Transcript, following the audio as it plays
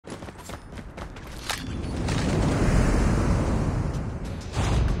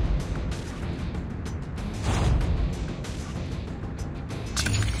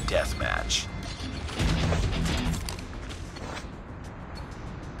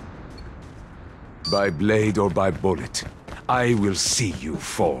By blade or by bullet, I will see you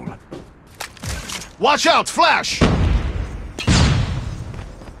fall. Watch out, flash!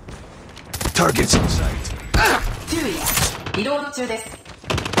 Targets in sight.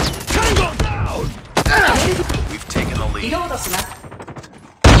 Tango down! We've taken the lead.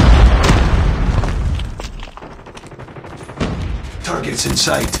 Targets in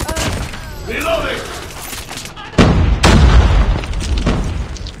sight. Reloading!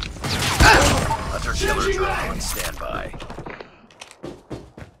 Hunter-killer drone on standby.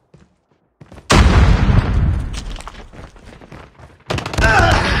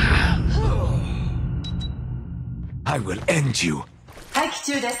 I will end you.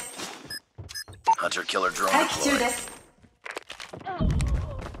 Hunter-killer drone deployed.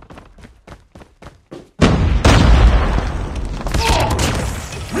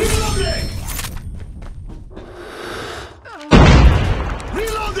 Reloading!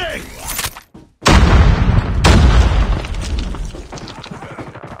 Reloading!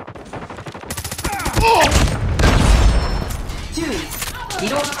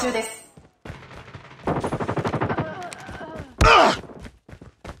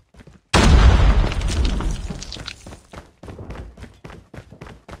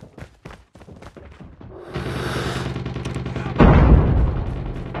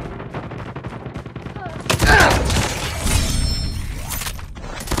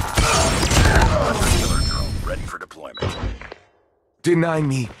 Hunter-killer drone ready for deployment. Deny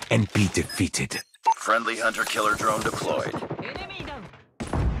me and be defeated. Friendly hunter-killer drone deployed.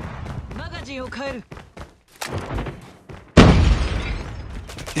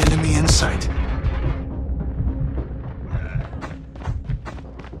 Enemy in sight.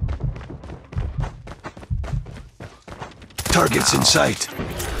 Targets in sight.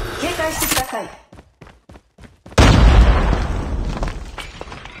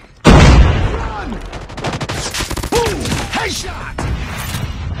 Run! Boom! Headshot!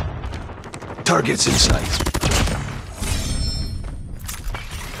 Targets in sight.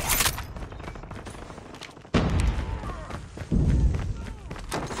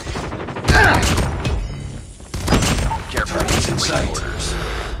 Careful, Targets in sight. orders.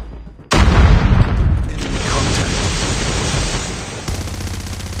 Enemy contact.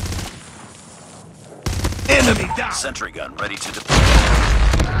 Enemy down. Sentry gun ready to deploy.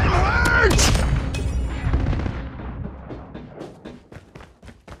 I'm hurt!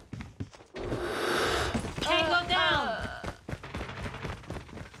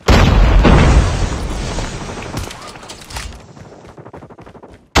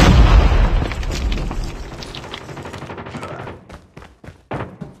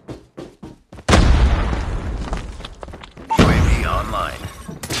 UAV online.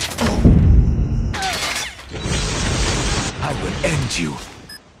 I will end you.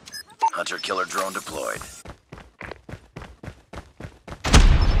 Hunter-killer drone deployed.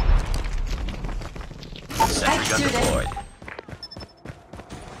 Sentry gun deployed.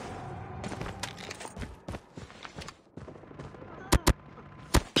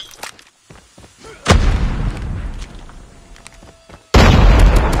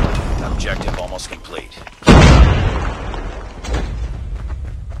 Objective almost complete.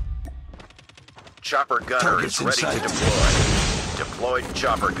 Chopper gunner Targets is in ready to sight. deploy. Deployed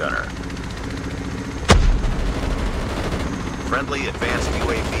chopper gunner. Friendly advanced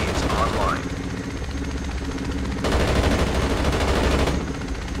UAV is online.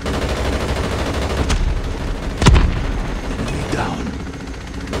 Enemy down.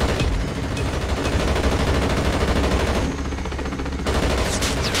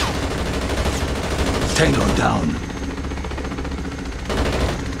 Tango down.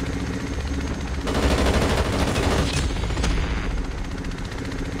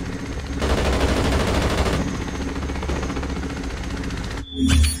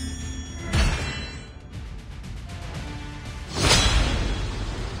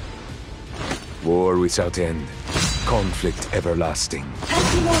 War without end. Conflict everlasting.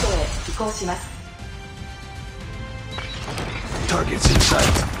 Targets in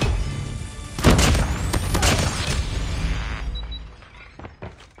sight.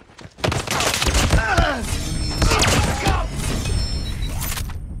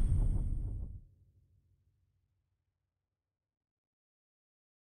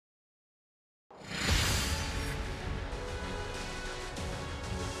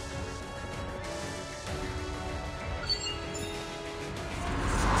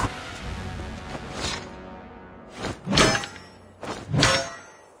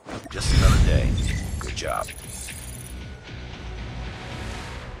 Just another day. Good job.